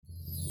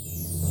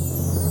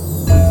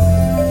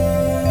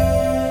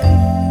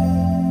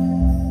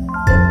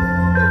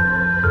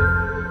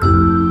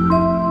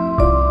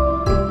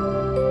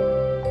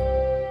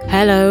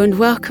and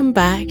welcome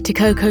back to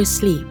Coco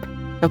Sleep,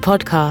 a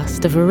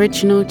podcast of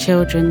original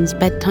children's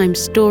bedtime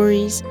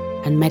stories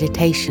and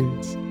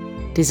meditations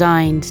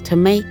designed to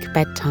make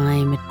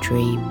bedtime a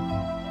dream.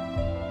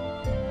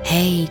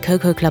 Hey,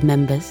 Coco Club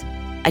members,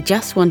 I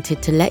just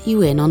wanted to let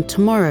you in on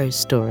tomorrow's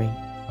story.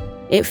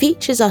 It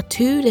features our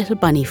two little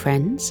bunny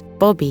friends,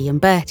 Bobby and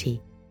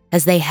Bertie,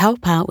 as they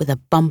help out with a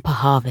bumper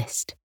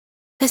harvest.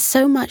 There's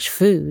so much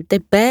food, they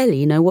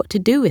barely know what to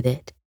do with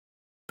it.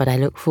 But I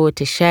look forward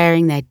to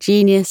sharing their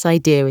genius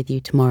idea with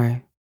you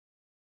tomorrow.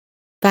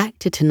 Back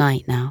to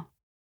tonight now.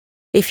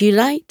 If you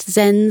liked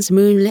Zen's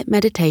moonlit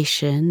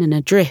meditation and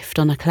adrift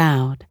on a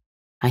cloud,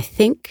 I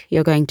think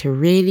you're going to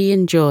really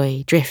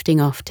enjoy drifting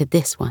off to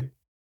this one.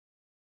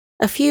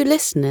 A few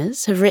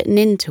listeners have written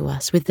in to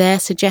us with their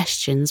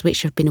suggestions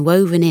which have been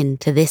woven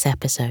into this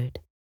episode.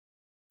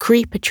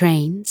 Creeper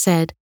Train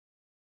said,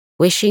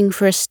 "Wishing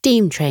for a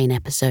steam train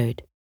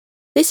episode.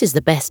 This is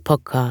the best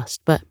podcast,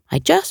 but I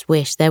just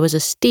wish there was a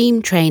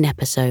steam train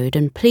episode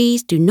and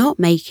please do not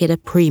make it a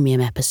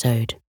premium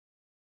episode."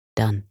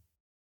 Done.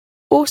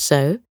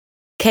 Also,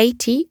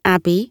 Katie,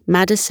 Abby,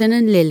 Madison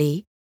and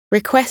Lily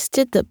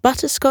requested that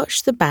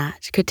Butterscotch the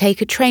Bat could take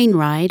a train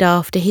ride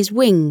after his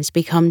wings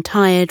become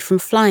tired from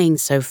flying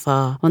so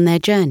far on their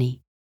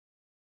journey.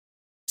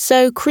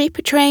 So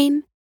Creeper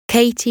Train,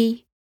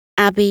 Katie,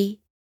 Abby,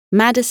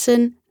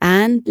 Madison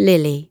and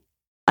Lily,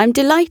 I'm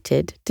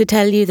delighted to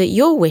tell you that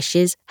your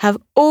wishes have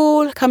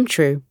all come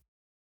true.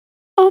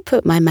 I'll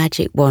put my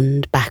magic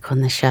wand back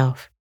on the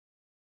shelf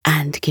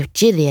and give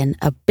Gillian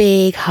a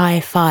big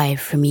high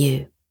five from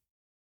you,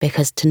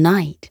 because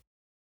tonight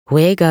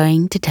we're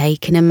going to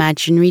take an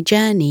imaginary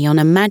journey on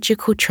a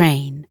magical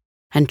train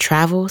and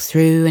travel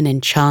through an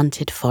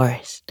enchanted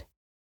forest.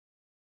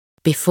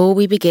 Before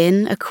we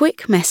begin, a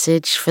quick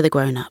message for the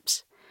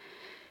grown-ups.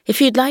 If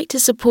you'd like to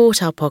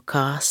support our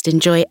podcast,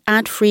 enjoy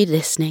ad-free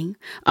listening,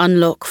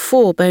 unlock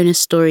 4 bonus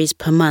stories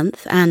per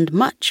month, and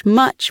much,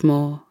 much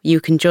more, you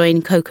can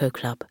join Coco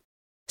Club.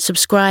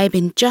 Subscribe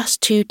in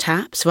just 2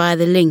 taps via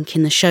the link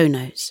in the show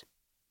notes.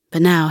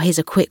 But now, here's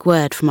a quick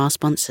word from our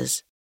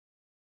sponsors.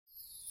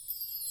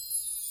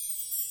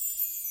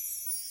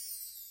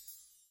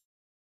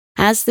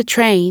 As the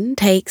train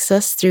takes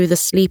us through the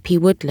sleepy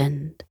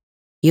woodland,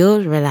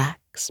 you'll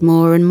relax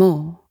more and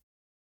more,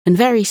 and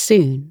very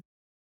soon,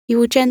 you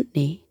will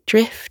gently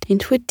drift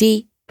into a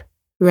deep,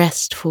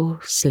 restful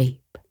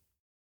sleep.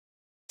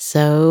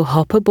 So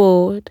hop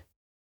aboard,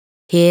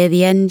 hear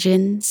the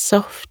engine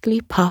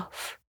softly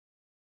puff,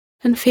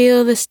 and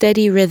feel the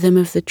steady rhythm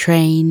of the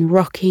train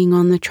rocking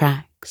on the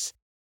tracks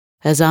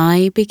as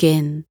I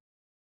begin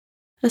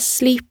a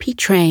Sleepy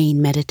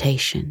Train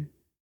Meditation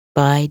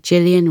by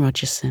Gillian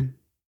Rogerson.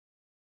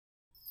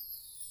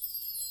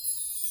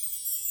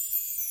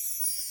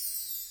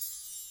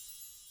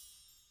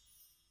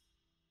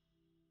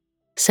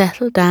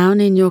 Settle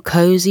down in your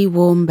cozy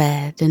warm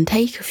bed and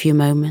take a few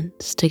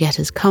moments to get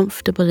as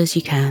comfortable as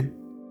you can.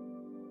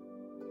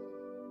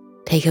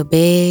 Take a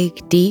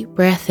big, deep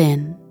breath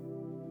in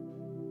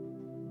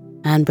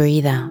and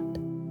breathe out.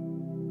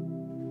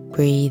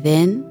 Breathe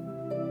in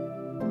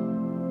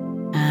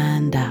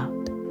and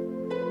out.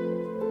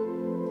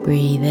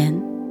 Breathe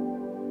in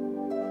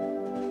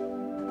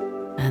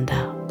and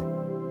out.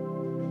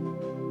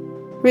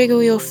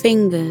 Wriggle your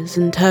fingers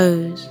and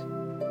toes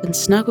and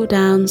snuggle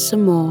down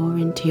some more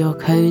into your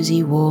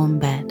cozy warm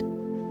bed.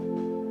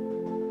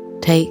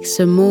 Take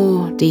some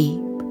more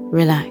deep,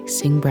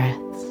 relaxing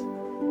breaths.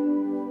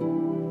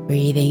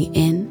 Breathing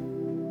in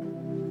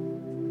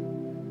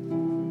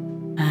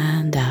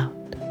and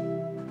out.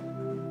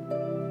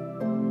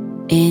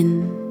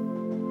 In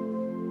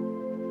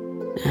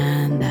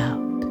and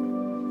out.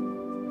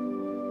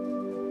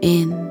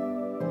 In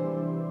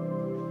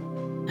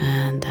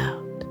and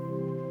out.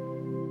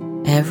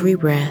 Every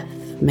breath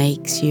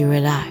makes you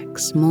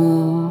relax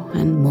more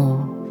and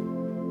more.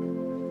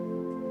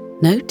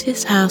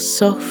 Notice how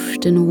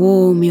soft and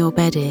warm your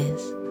bed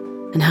is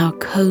and how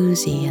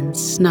cozy and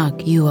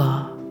snug you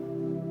are.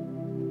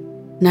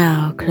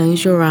 Now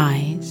close your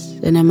eyes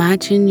and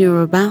imagine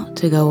you're about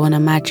to go on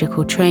a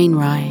magical train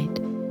ride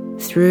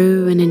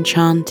through an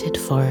enchanted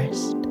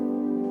forest.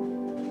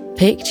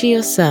 Picture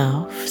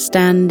yourself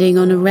standing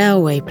on a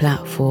railway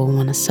platform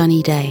on a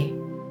sunny day.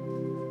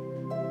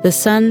 The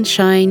sun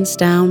shines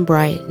down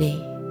brightly.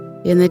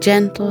 In the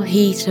gentle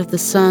heat of the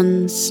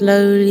sun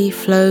slowly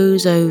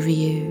flows over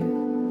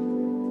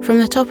you, from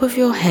the top of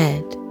your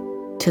head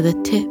to the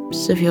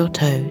tips of your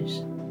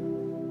toes.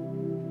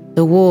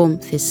 The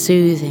warmth is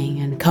soothing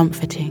and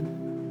comforting.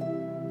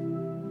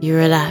 You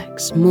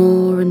relax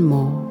more and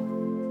more.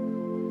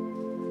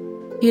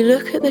 You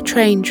look at the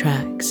train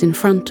tracks in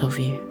front of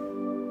you.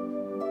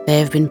 They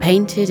have been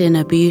painted in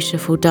a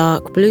beautiful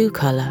dark blue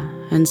colour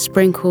and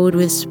sprinkled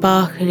with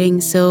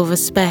sparkling silver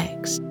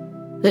specks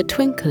that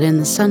twinkle in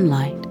the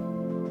sunlight.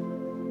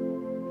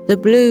 The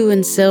blue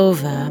and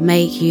silver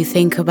make you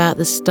think about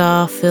the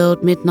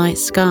star-filled midnight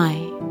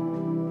sky.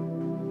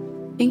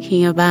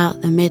 Thinking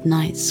about the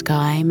midnight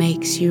sky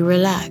makes you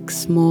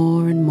relax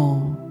more and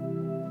more.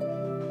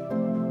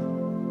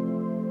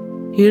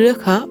 You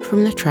look up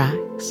from the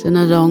tracks and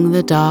along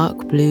the dark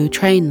blue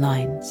train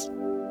lines.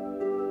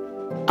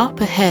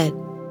 Up ahead,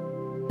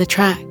 the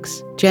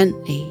tracks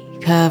gently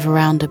curve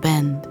around a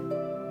bend.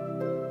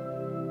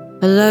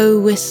 A low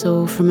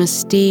whistle from a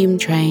steam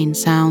train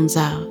sounds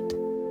out,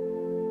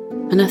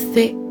 and a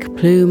thick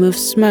plume of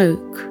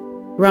smoke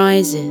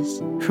rises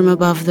from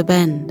above the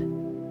bend.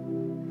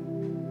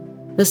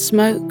 The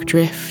smoke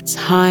drifts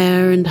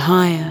higher and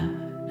higher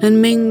and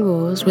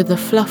mingles with the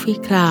fluffy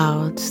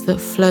clouds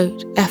that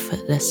float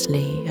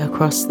effortlessly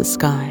across the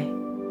sky.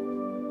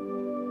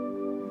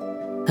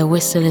 The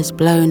whistle is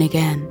blown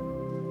again,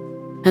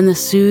 and the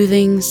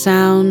soothing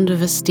sound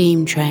of a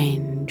steam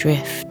train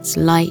drifts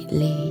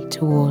lightly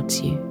towards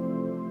you.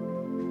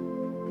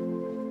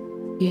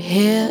 You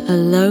hear a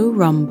low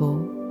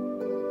rumble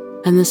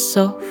and the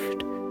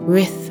soft,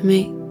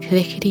 rhythmic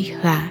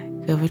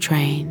clickety-clack of a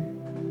train.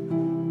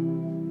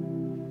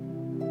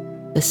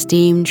 The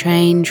steam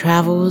train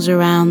travels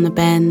around the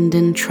bend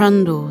and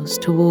trundles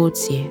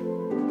towards you.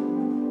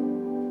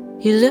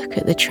 You look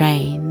at the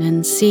train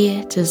and see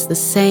it as the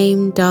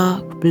same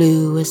dark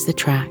blue as the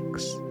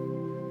tracks.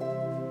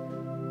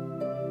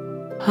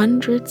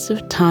 Hundreds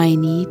of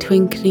tiny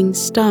twinkling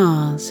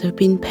stars have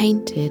been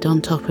painted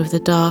on top of the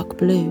dark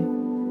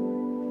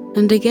blue,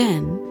 and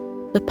again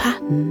the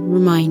pattern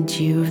reminds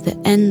you of the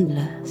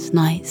endless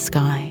night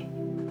sky.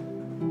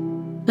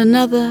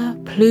 Another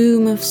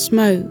plume of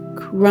smoke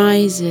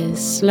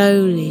rises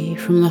slowly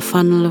from the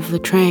funnel of the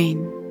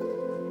train.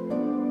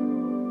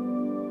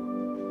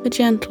 A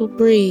gentle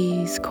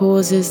breeze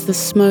causes the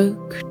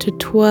smoke to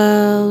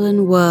twirl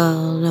and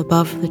whirl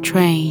above the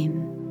train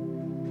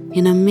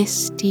in a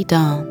misty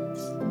dance.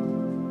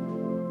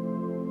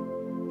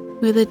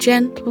 With a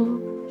gentle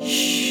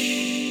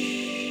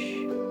shh,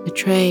 the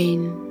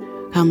train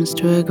comes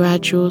to a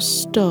gradual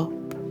stop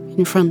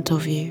in front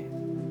of you.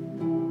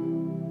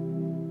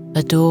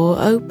 A door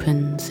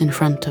opens in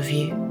front of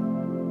you.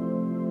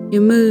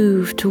 You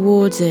move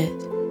towards it.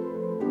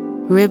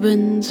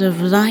 Ribbons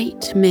of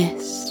light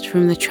mist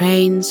from the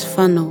train's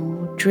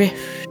funnel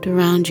drift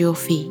around your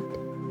feet.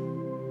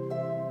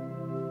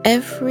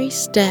 Every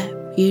step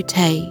you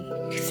take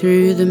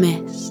through the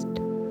mist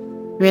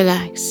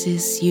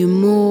relaxes you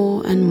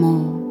more and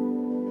more.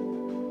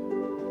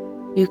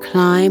 You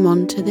climb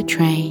onto the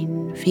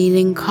train,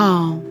 feeling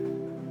calm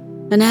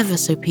and ever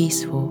so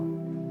peaceful.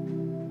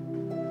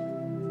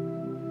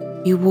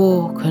 You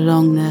walk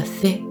along the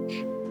thick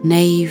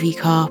navy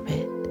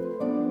carpet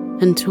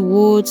and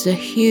towards a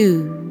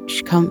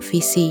huge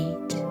comfy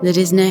seat that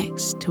is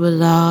next to a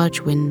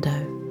large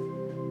window.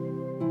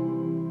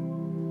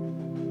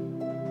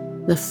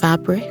 The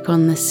fabric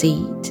on the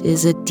seat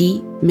is a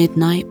deep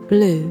midnight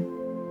blue,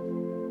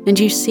 and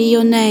you see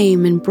your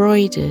name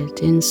embroidered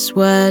in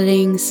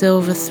swirling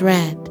silver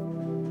thread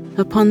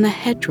upon the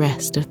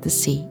headrest of the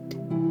seat.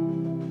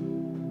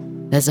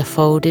 There's a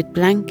folded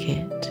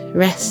blanket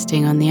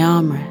resting on the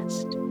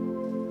armrest.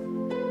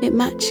 It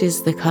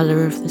matches the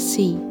colour of the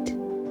seat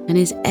and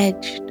is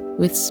edged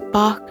with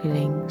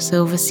sparkling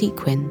silver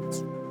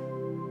sequins.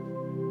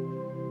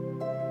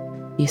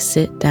 You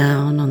sit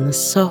down on the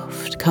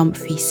soft,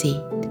 comfy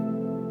seat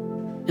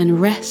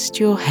and rest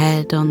your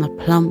head on the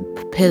plump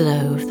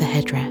pillow of the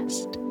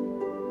headrest.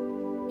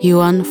 You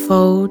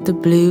unfold the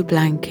blue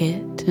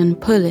blanket and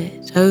pull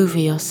it over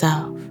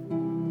yourself,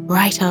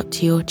 right up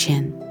to your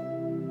chin.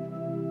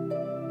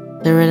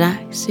 The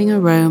relaxing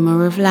aroma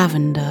of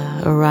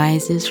lavender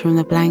arises from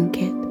the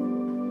blanket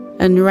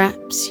and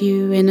wraps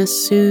you in a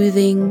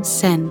soothing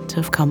scent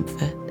of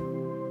comfort.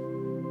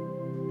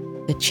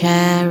 The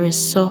chair is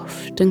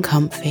soft and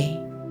comfy.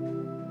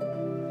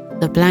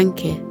 The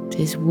blanket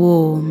is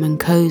warm and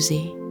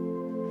cozy.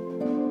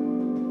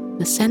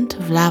 The scent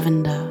of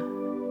lavender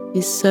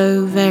is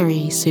so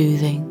very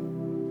soothing.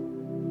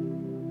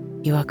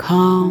 You are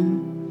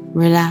calm,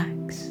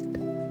 relaxed,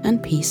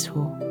 and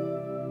peaceful.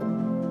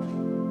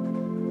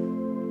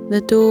 The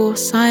door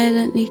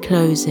silently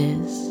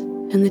closes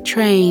and the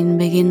train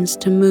begins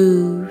to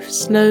move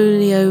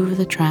slowly over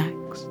the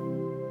tracks.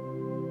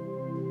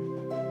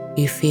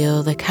 You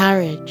feel the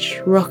carriage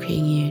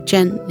rocking you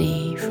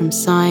gently from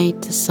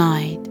side to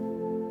side.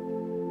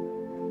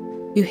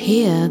 You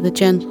hear the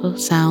gentle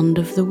sound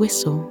of the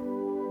whistle.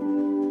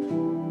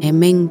 It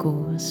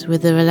mingles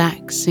with the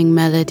relaxing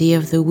melody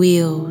of the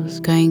wheels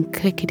going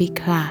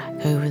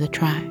clickety-clack over the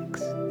tracks.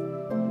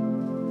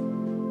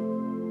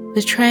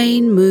 The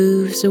train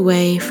moves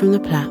away from the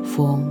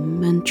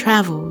platform and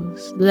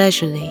travels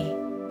leisurely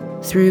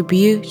through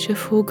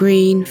beautiful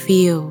green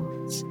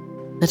fields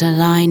that are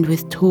lined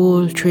with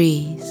tall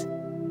trees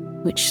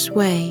which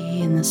sway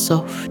in the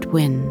soft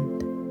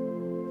wind.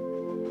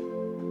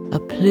 A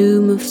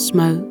plume of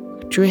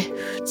smoke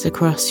drifts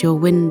across your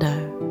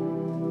window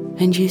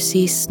and you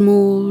see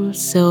small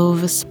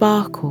silver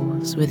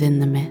sparkles within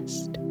the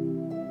mist.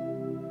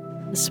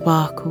 The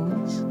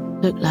sparkles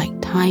look like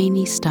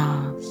tiny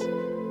stars.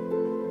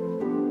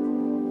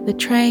 The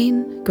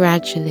train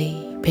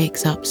gradually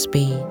picks up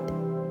speed.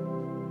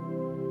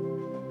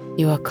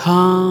 You are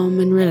calm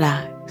and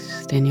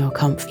relaxed in your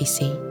comfy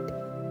seat.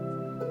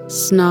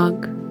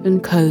 snug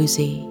and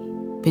cozy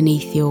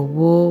beneath your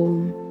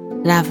warm,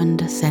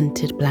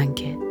 lavender-scented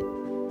blanket.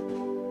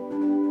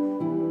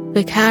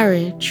 The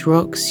carriage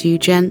rocks you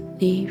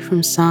gently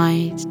from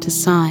side to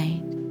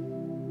side.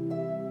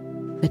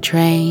 The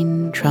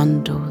train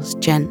trundles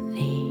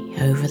gently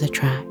over the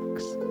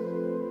tracks.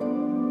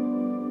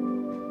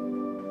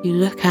 You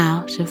look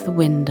out of the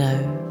window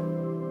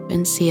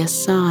and see a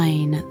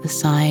sign at the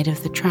side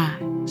of the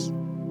tracks.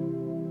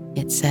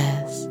 It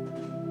says,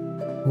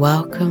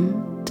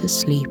 "Welcome to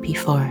Sleepy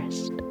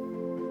Forest."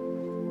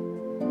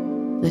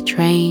 The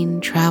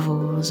train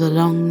travels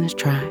along the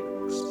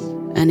tracks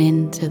and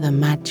into the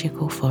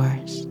magical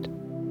forest.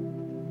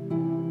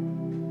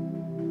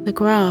 The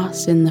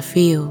grass in the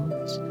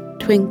fields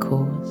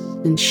twinkles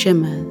and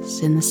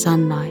shimmers in the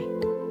sunlight,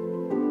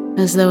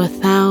 as though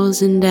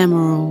 1,000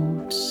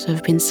 emeralds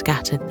have been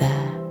scattered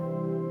there.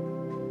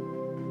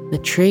 The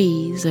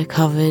trees are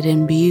covered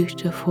in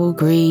beautiful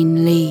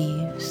green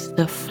leaves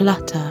that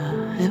flutter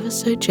ever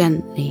so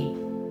gently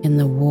in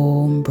the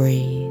warm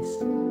breeze.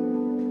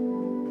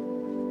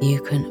 You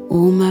can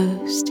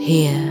almost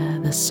hear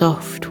the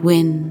soft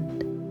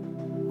wind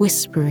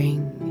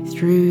whispering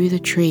through the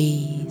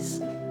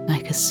trees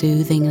like a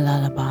soothing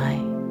lullaby.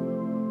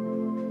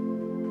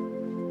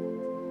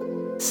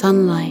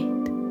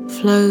 Sunlight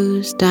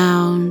flows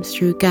down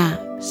through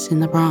gaps in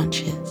the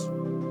branches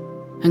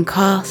and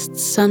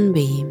casts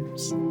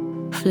sunbeams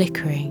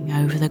flickering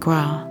over the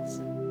grass.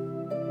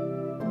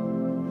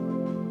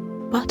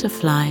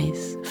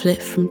 Butterflies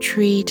flit from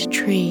tree to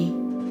tree,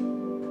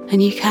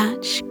 and you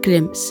catch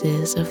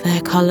glimpses of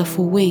their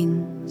colourful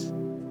wings,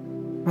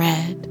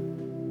 red,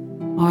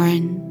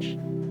 orange,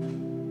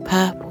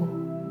 purple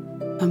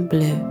and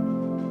blue.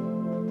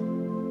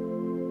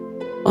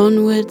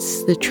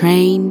 Onwards the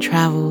train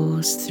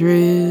travels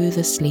through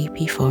the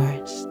sleepy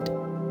forest.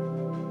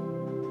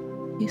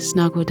 You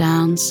snuggle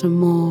down some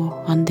more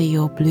under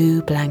your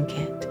blue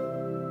blanket.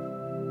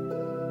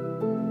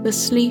 The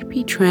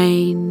sleepy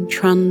train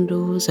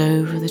trundles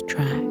over the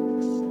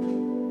tracks.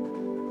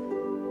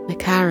 The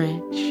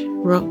carriage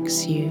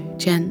rocks you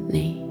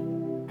gently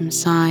from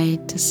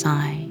side to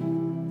side.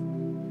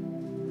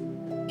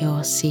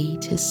 Your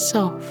seat is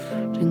soft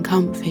and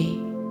comfy.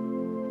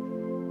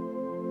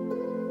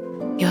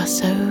 You're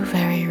so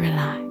very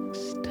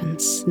relaxed and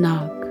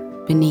snug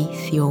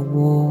beneath your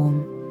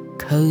warm,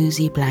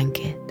 cozy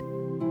blanket.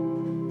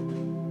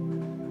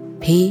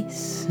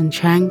 Peace and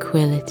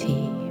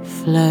tranquility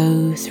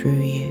flow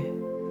through you.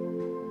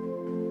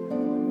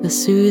 The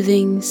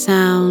soothing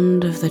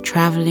sound of the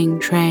travelling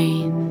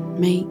train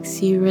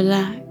makes you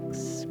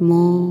relax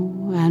more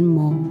and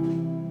more.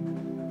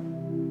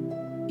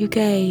 You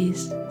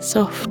gaze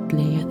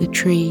softly at the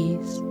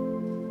trees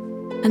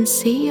and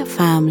see a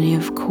family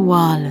of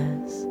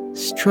koalas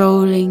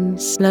strolling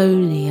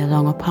slowly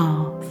along a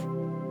path.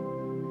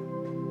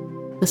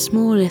 The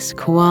smallest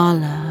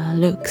koala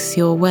looks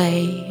your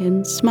way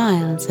and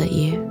smiles at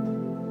you.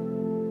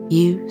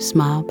 You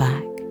smile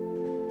back.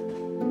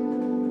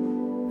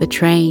 The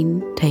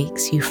train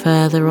takes you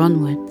further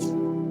onwards.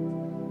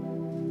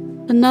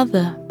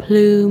 Another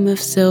plume of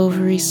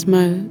silvery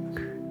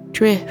smoke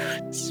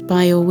drifts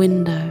by your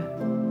window.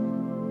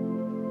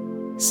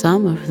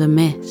 Some of the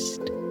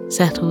mist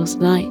settles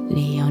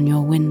lightly on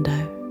your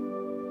window.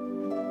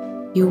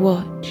 You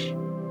watch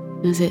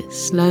as it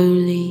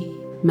slowly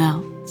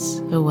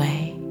melts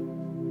away.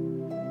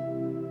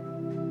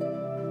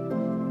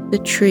 The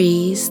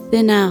trees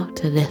thin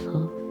out a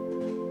little,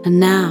 and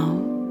now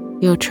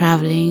you're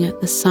travelling at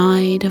the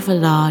side of a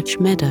large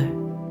meadow.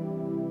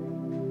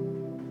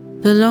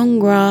 The long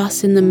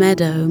grass in the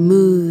meadow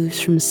moves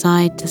from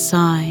side to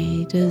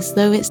side as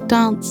though it's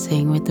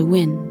dancing with the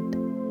wind.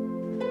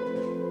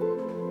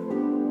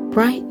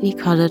 Brightly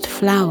coloured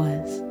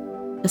flowers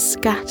are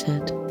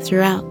scattered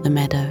throughout the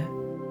meadow,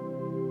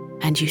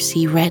 and you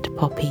see red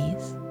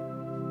poppies,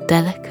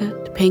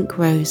 delicate pink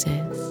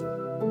roses,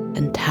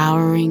 and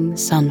towering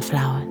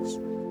sunflowers.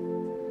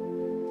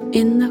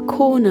 In the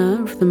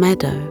corner of the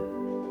meadow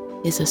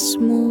is a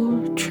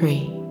small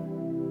tree,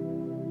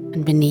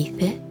 and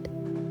beneath it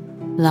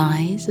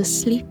lies a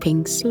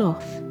sleeping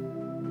sloth.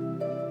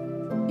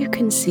 You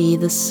can see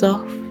the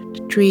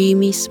soft,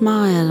 dreamy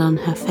smile on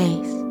her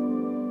face.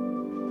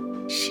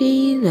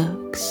 She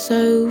looks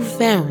so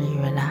very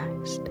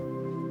relaxed.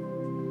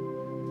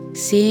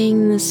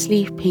 Seeing the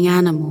sleeping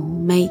animal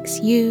makes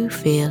you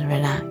feel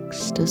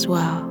relaxed as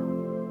well.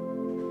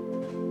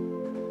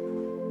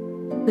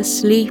 The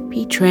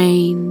sleepy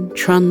train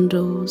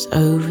trundles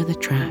over the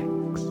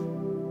tracks.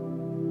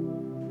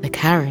 The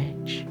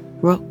carriage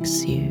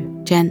rocks you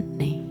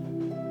gently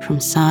from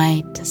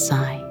side to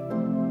side.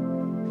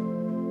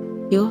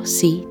 Your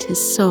seat is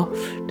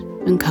soft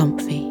and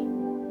comfy.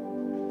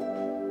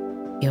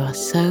 You are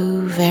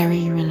so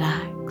very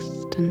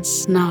relaxed and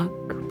snug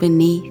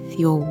beneath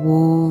your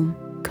warm,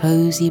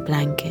 cozy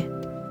blanket.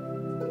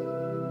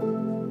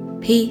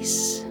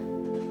 Peace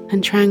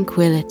and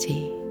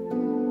tranquility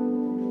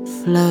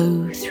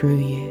flow through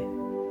you.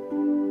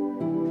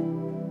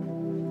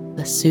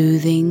 The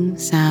soothing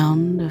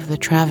sound of the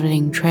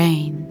travelling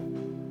train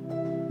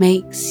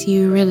makes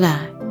you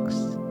relax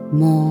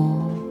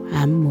more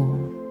and more.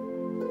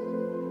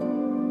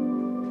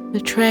 The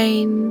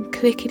train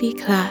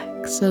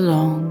clickety-clacks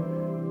along,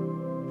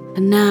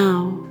 and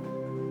now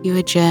you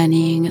are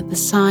journeying at the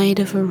side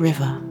of a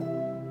river.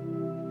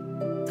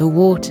 The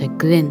water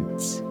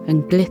glints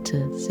and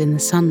glitters in the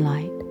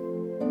sunlight.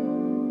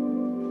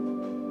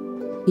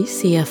 You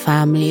see a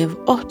family of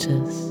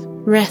otters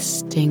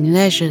resting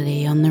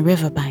leisurely on the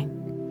riverbank.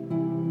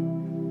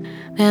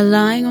 They are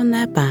lying on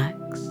their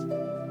backs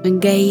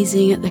and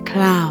gazing at the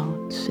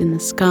clouds in the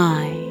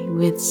sky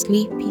with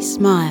sleepy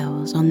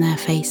smiles on their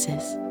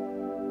faces.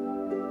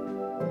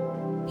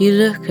 You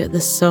look at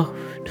the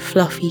soft,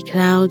 fluffy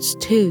clouds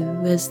too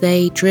as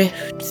they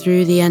drift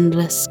through the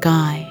endless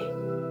sky.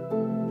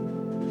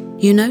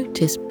 You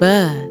notice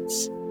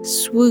birds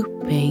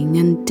swooping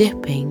and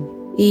dipping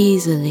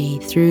easily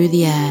through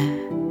the air.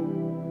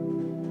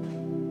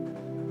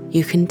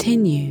 You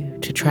continue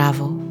to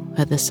travel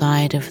at the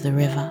side of the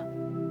river.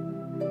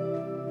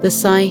 The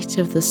sight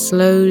of the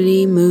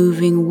slowly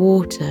moving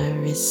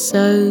water is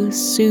so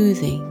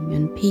soothing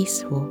and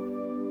peaceful.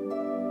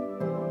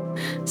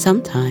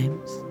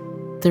 Sometimes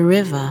the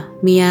river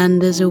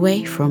meanders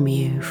away from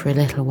you for a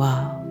little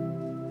while,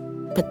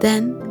 but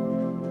then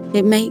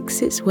it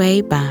makes its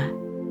way back,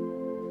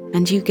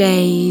 and you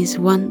gaze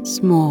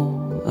once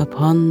more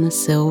upon the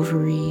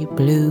silvery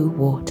blue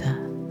water.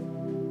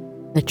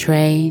 The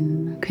train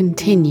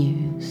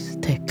continues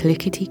to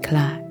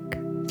clickety-clack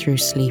through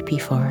sleepy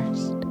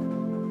forest.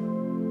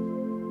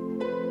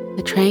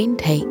 The train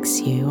takes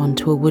you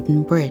onto a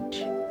wooden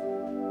bridge,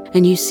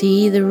 and you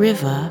see the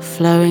river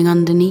flowing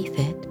underneath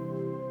it.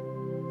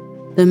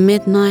 The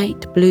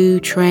midnight blue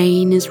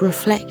train is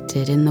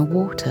reflected in the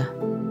water.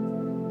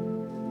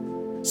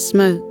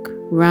 Smoke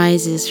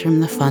rises from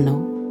the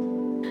funnel,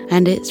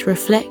 and its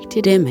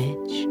reflected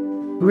image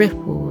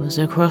ripples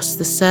across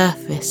the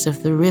surface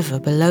of the river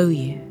below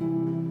you.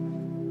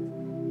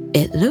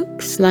 It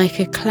looks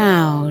like a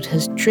cloud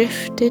has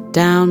drifted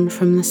down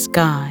from the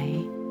sky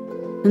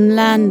and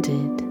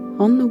landed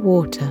on the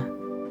water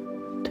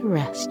to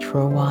rest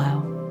for a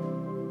while.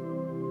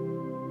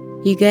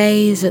 You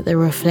gaze at the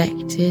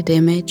reflected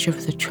image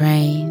of the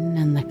train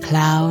and the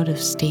cloud of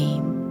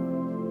steam.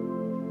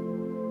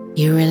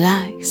 You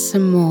relax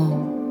some more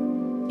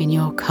in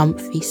your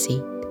comfy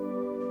seat.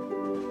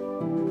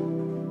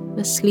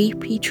 The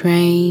sleepy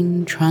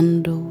train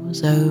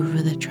trundles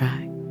over the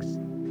tracks.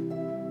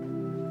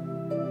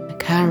 The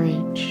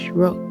carriage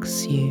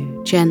rocks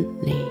you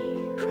gently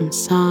from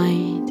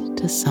side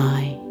to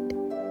side.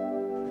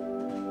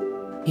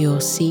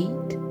 Your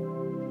seat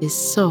is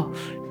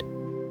soft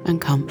and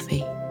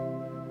comfy.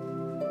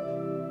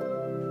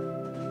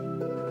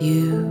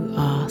 You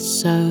are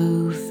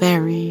so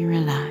very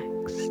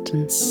relaxed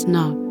and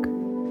snug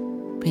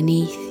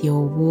beneath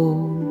your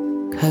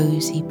warm,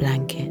 cozy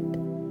blanket.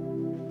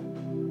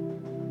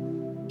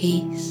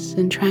 Peace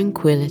and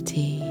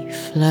tranquility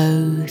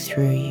flow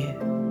through you.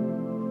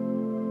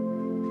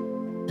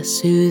 The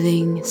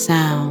soothing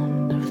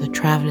sound of the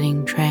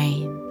travelling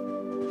train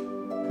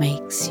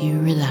makes you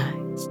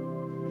relax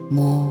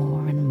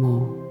more and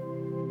more.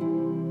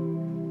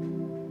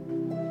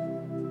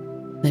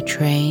 The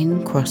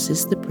train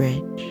crosses the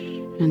bridge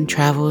and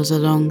travels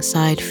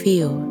alongside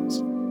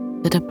fields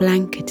that are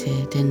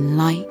blanketed in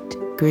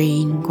light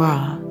green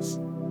grass.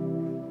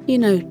 You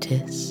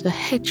notice a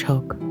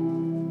hedgehog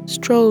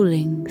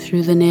strolling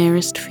through the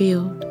nearest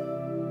field.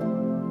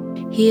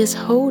 He is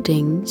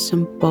holding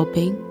some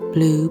bobbing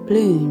blue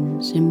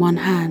balloons in one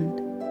hand.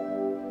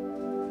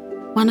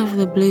 One of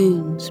the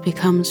balloons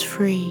becomes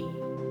free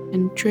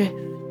and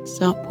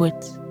drifts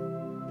upwards.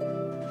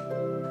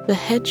 The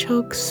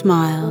hedgehog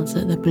smiles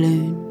at the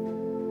balloon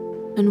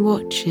and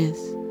watches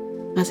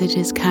as it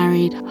is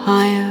carried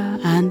higher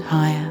and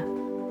higher.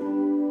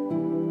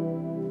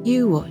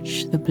 You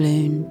watch the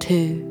balloon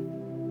too.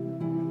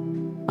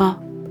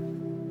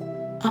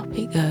 Up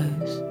it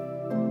goes,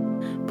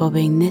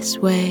 bobbing this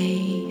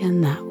way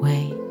and that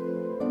way.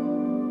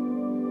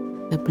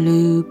 The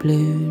blue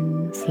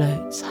balloon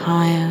floats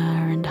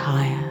higher and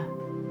higher.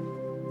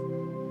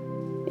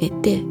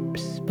 It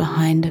dips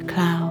behind a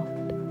cloud.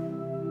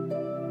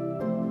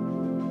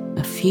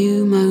 A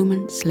few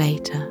moments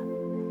later,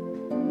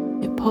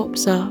 it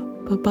pops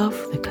up above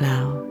the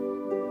cloud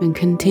and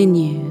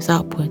continues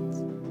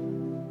upwards.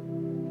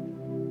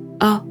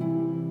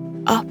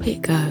 Up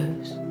it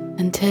goes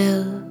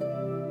until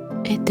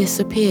it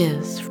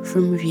disappears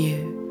from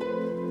view.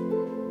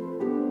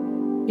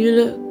 You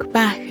look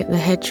back at the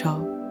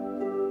hedgehog.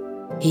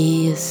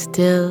 He is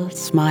still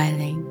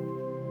smiling.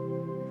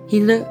 He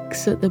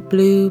looks at the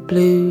blue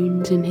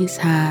balloons in his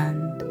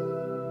hand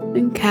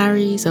and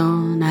carries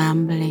on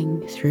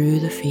ambling through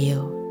the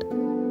field.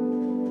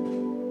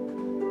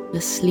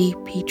 The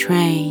sleepy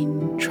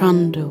train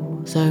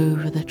trundles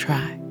over the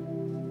track.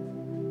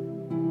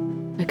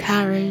 The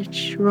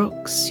carriage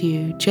rocks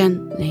you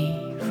gently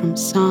from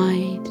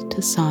side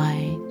to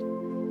side.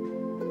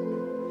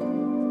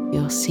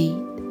 Your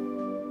seat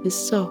is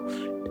soft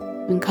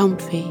and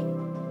comfy.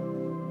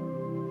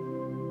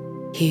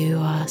 You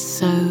are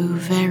so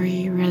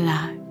very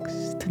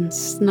relaxed and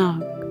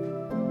snug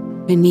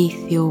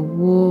beneath your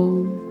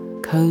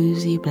warm,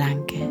 cozy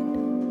blanket.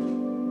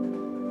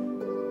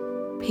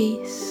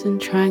 Peace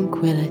and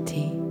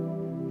tranquility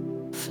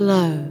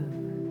flow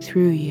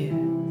through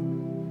you.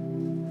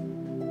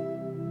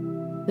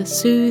 The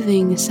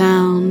soothing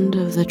sound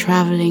of the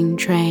travelling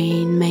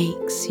train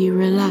makes you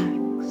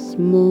relax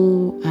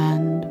more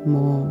and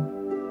more.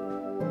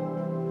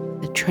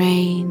 The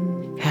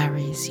train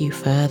carries you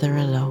further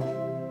along.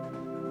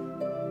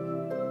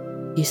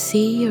 You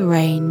see a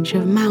range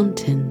of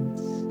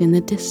mountains in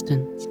the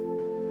distance.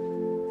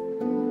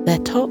 Their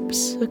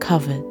tops are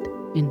covered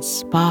in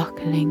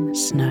sparkling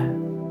snow.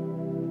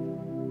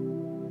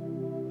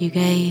 You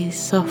gaze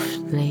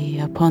softly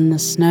upon the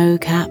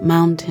snow-capped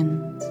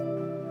mountains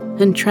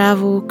and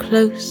travel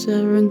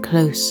closer and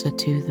closer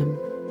to them.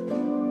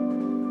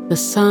 The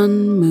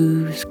sun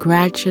moves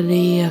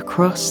gradually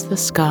across the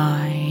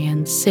sky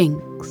and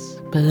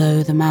sinks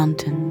below the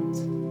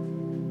mountains.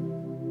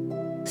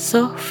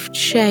 Soft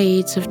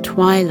shades of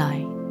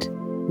twilight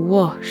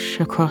wash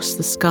across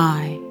the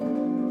sky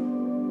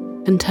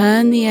and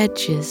turn the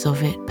edges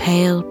of it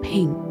pale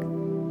pink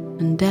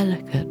and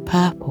delicate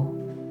purple.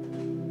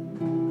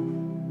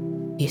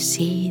 You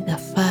see the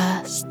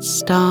first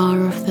star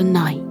of the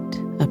night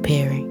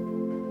appearing.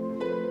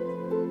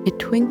 It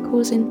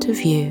twinkles into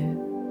view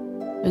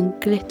and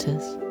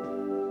glitters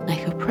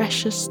like a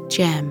precious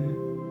gem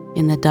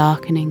in the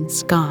darkening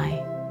sky.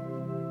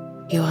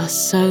 You are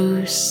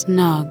so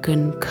snug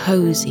and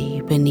cozy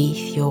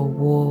beneath your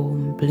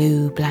warm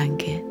blue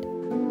blanket,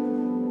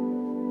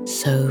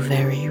 so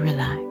very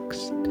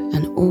relaxed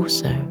and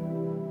also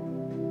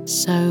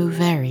so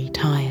very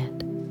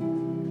tired.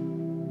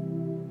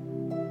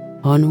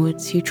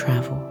 Onwards you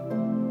travel,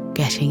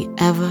 getting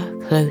ever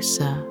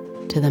closer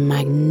to the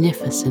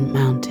magnificent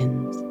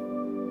mountains.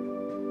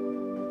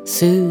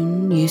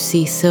 Soon you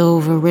see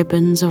silver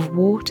ribbons of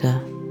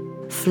water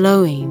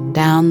flowing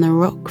down the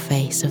rock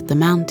face of the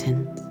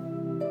mountains.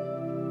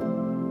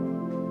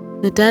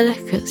 The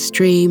delicate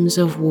streams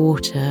of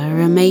water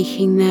are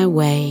making their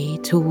way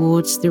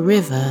towards the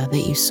river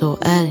that you saw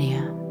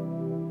earlier.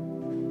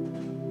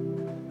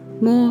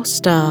 More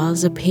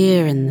stars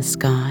appear in the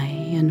sky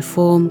and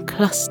form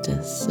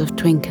clusters of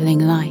twinkling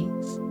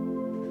lights.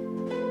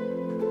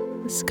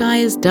 The sky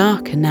is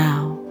darker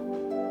now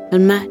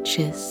and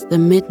matches the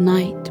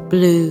midnight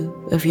blue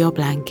of your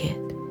blanket.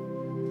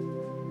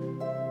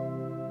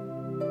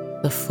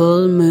 The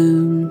full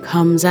moon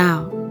comes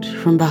out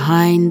from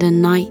behind a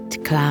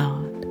night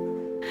cloud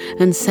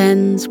and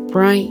sends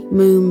bright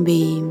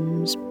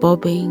moonbeams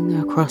bobbing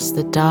across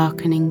the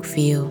darkening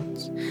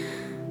fields,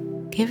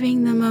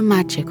 giving them a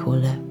magical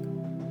look.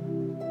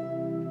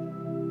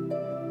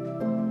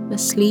 The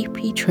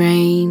sleepy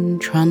train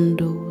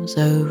trundles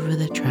over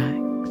the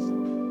tracks.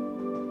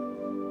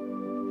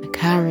 The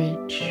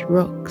carriage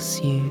rocks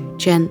you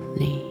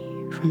gently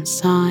from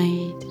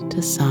side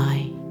to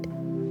side.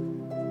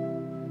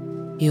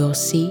 Your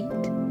seat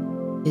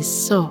is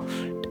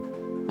soft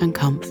and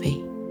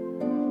comfy.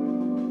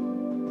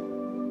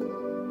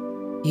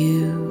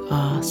 You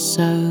are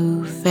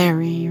so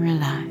very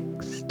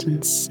relaxed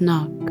and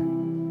snug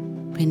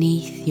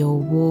beneath your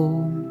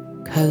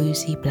warm,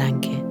 cozy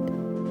blanket.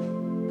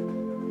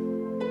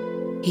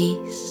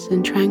 Peace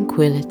and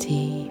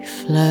tranquility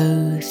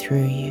flow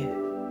through you.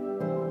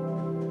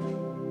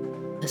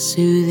 The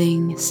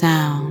soothing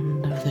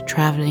sound of the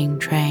travelling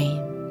train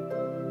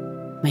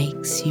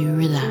makes you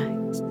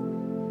relax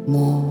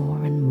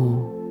more and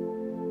more.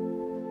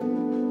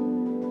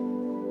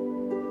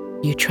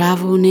 You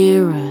travel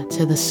nearer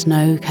to the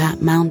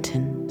snow-capped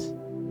mountains.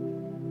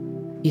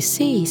 You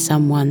see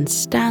someone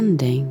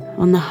standing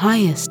on the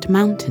highest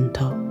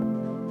mountaintop.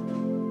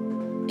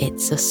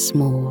 It's a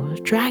small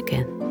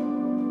dragon.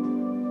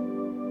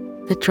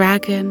 The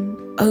dragon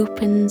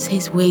opens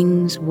his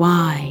wings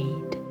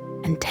wide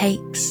and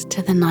takes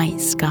to the night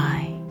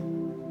sky.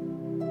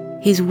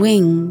 His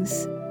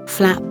wings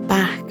flap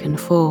back and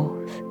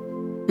forth,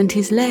 and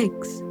his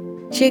legs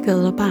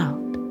jiggle about.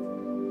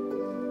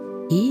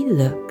 He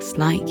looks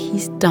like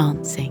he's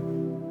dancing.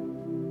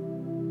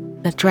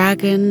 The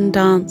dragon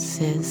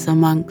dances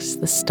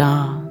amongst the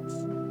stars.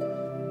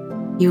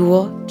 You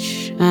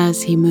watch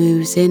as he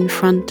moves in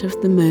front of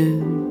the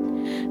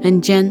moon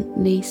and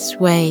gently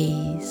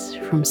sways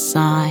from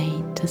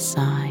side to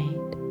side.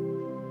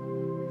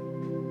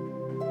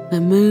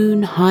 The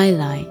moon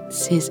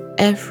highlights his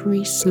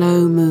every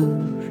slow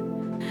move,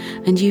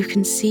 and you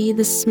can see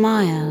the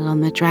smile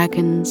on the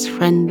dragon's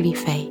friendly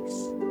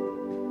face.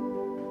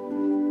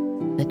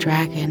 The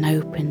dragon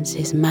opens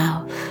his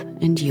mouth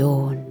and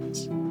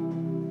yawns.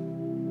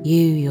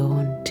 You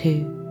yawn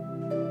too.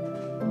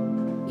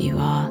 You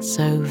are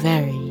so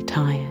very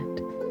tired.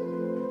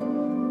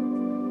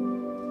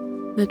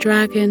 The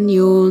dragon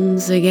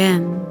yawns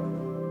again.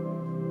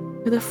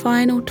 With a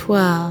final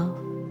twirl,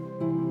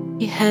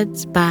 he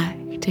heads back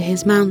to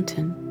his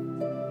mountain.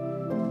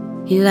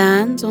 He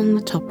lands on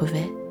the top of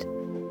it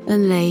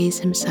and lays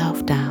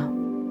himself down.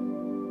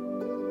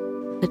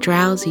 The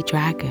drowsy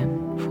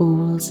dragon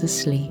falls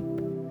asleep,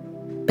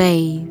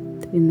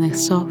 bathed in the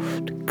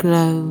soft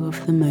glow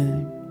of the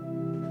moon.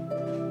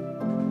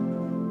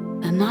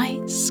 The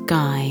night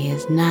sky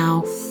is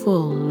now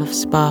full of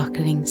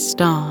sparkling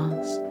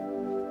stars.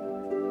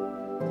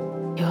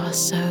 You are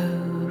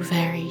so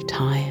very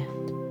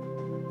tired,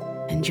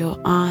 and your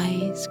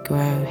eyes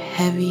grow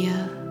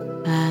heavier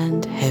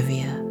and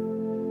heavier.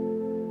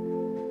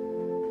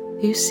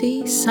 You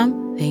see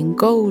something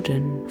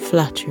golden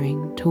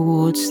fluttering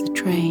towards the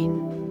train.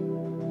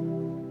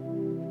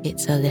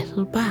 It's a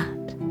little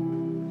bat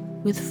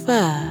with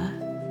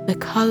fur the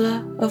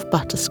colour of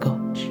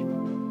butterscotch.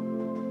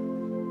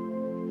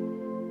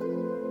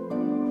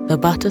 The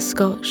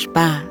butterscotch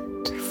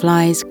bat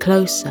flies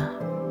closer,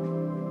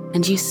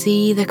 and you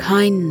see the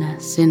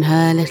kindness in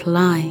her little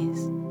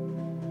eyes.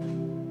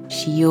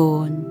 She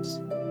yawns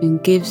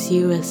and gives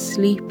you a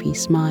sleepy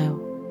smile.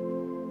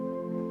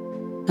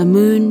 A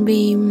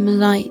moonbeam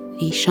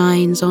lightly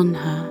shines on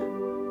her,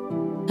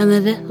 and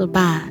the little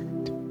bat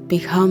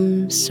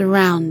becomes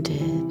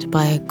surrounded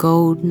by a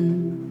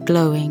golden,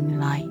 glowing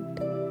light.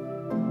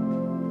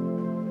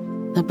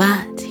 The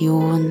bat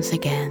yawns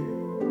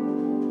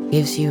again,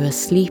 gives you a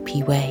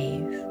sleepy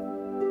wave,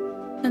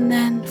 and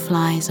then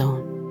flies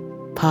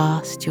on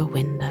past your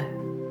window.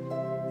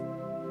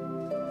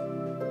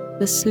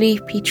 The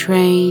sleepy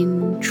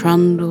train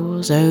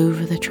trundles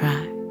over the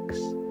tracks.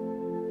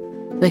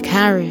 The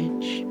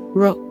carriage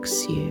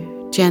rocks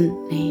you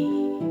gently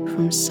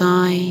from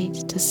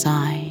side to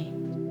side.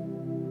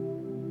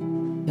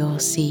 Your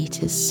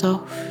seat is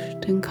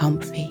soft and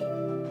comfy.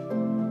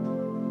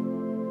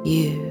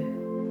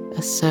 You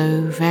are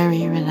so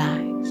very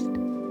relaxed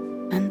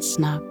and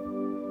snug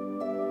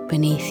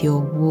beneath your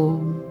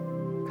warm,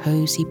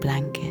 cozy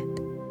blanket.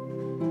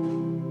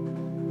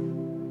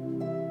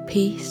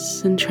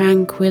 Peace and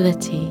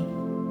tranquility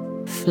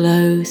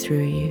flow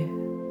through you.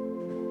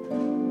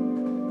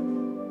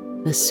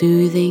 The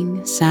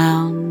soothing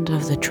sound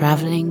of the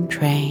travelling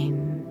train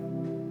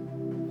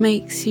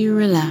makes you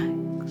relax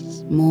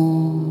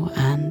more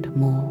and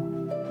more.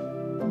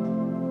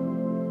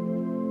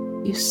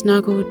 You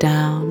snuggle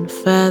down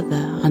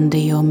further under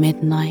your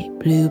midnight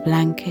blue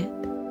blanket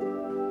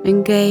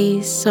and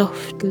gaze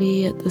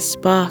softly at the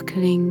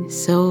sparkling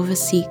silver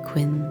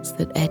sequins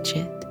that edge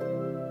it.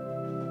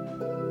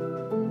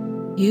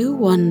 You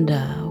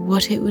wonder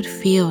what it would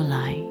feel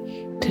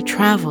like to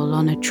travel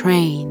on a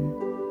train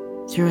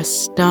through a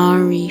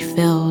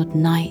starry-filled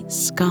night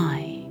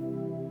sky.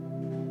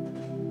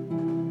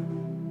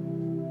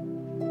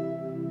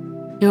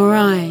 Your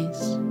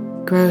eyes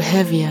grow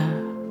heavier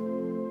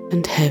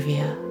and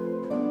heavier.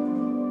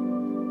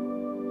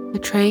 The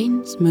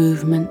train's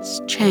movements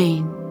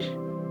change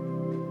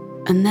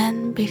and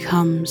then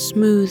become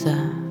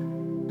smoother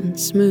and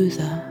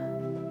smoother.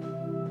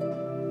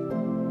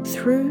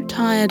 Through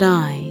tired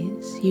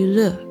eyes, you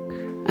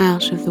look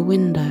out of the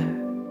window.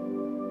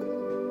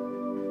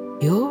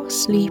 Your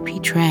sleepy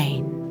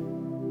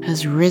train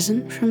has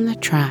risen from the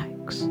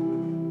tracks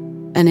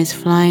and is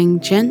flying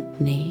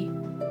gently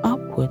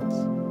upwards.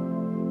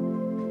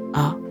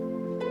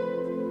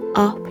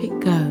 Up it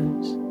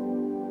goes,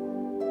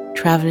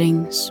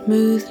 travelling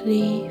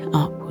smoothly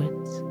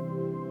upwards.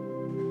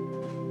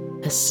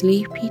 The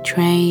sleepy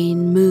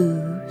train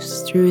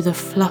moves through the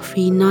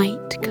fluffy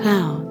night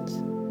clouds.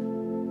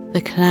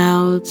 The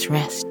clouds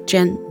rest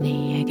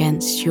gently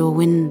against your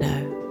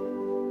window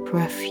for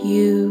a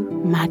few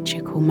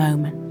magical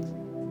moments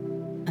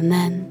and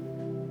then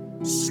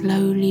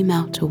slowly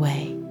melt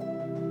away.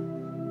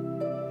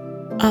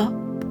 Up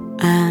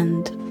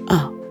and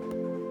up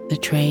the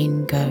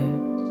train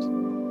goes.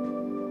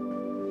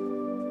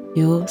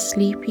 Your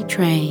sleepy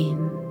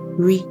train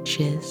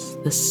reaches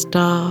the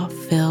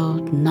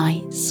star-filled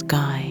night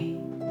sky.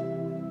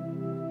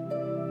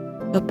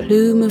 A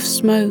plume of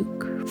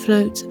smoke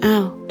floats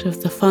out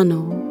of the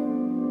funnel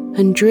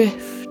and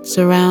drifts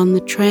around the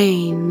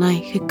train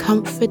like a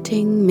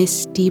comforting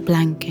misty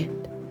blanket.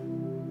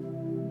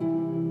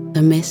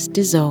 The mist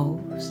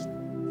dissolves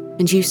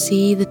and you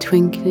see the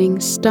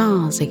twinkling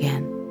stars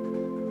again.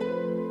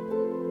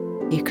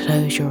 You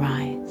close your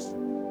eyes.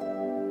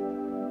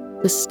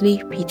 The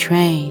sleepy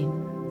train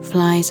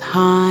flies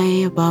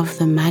high above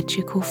the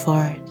magical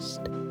forest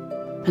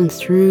and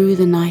through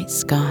the night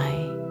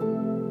sky.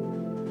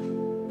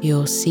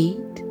 Your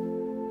seat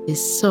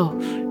is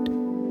soft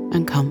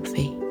and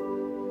comfy.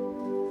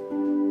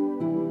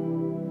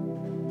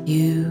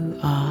 You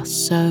are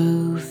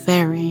so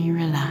very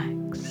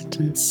relaxed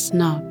and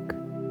snug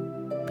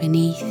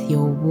beneath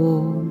your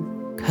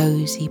warm,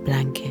 cozy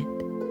blanket.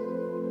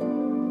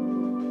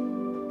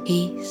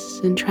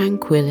 Peace and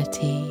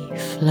tranquility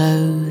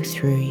flow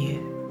through you.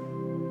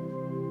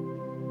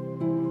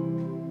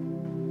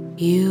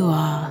 You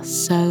are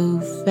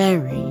so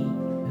very,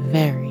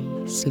 very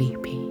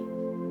sleepy.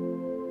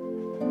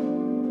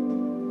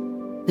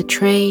 The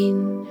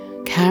train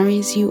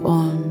carries you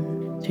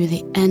on through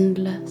the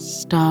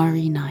endless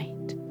starry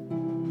night.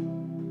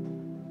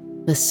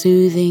 The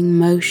soothing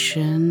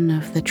motion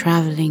of the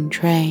travelling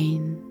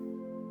train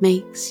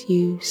makes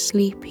you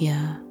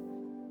sleepier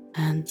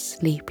and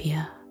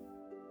sleepier.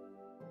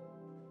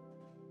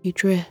 You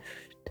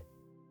drift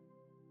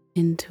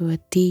into a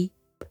deep,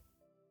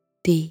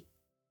 deep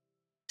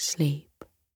sleep.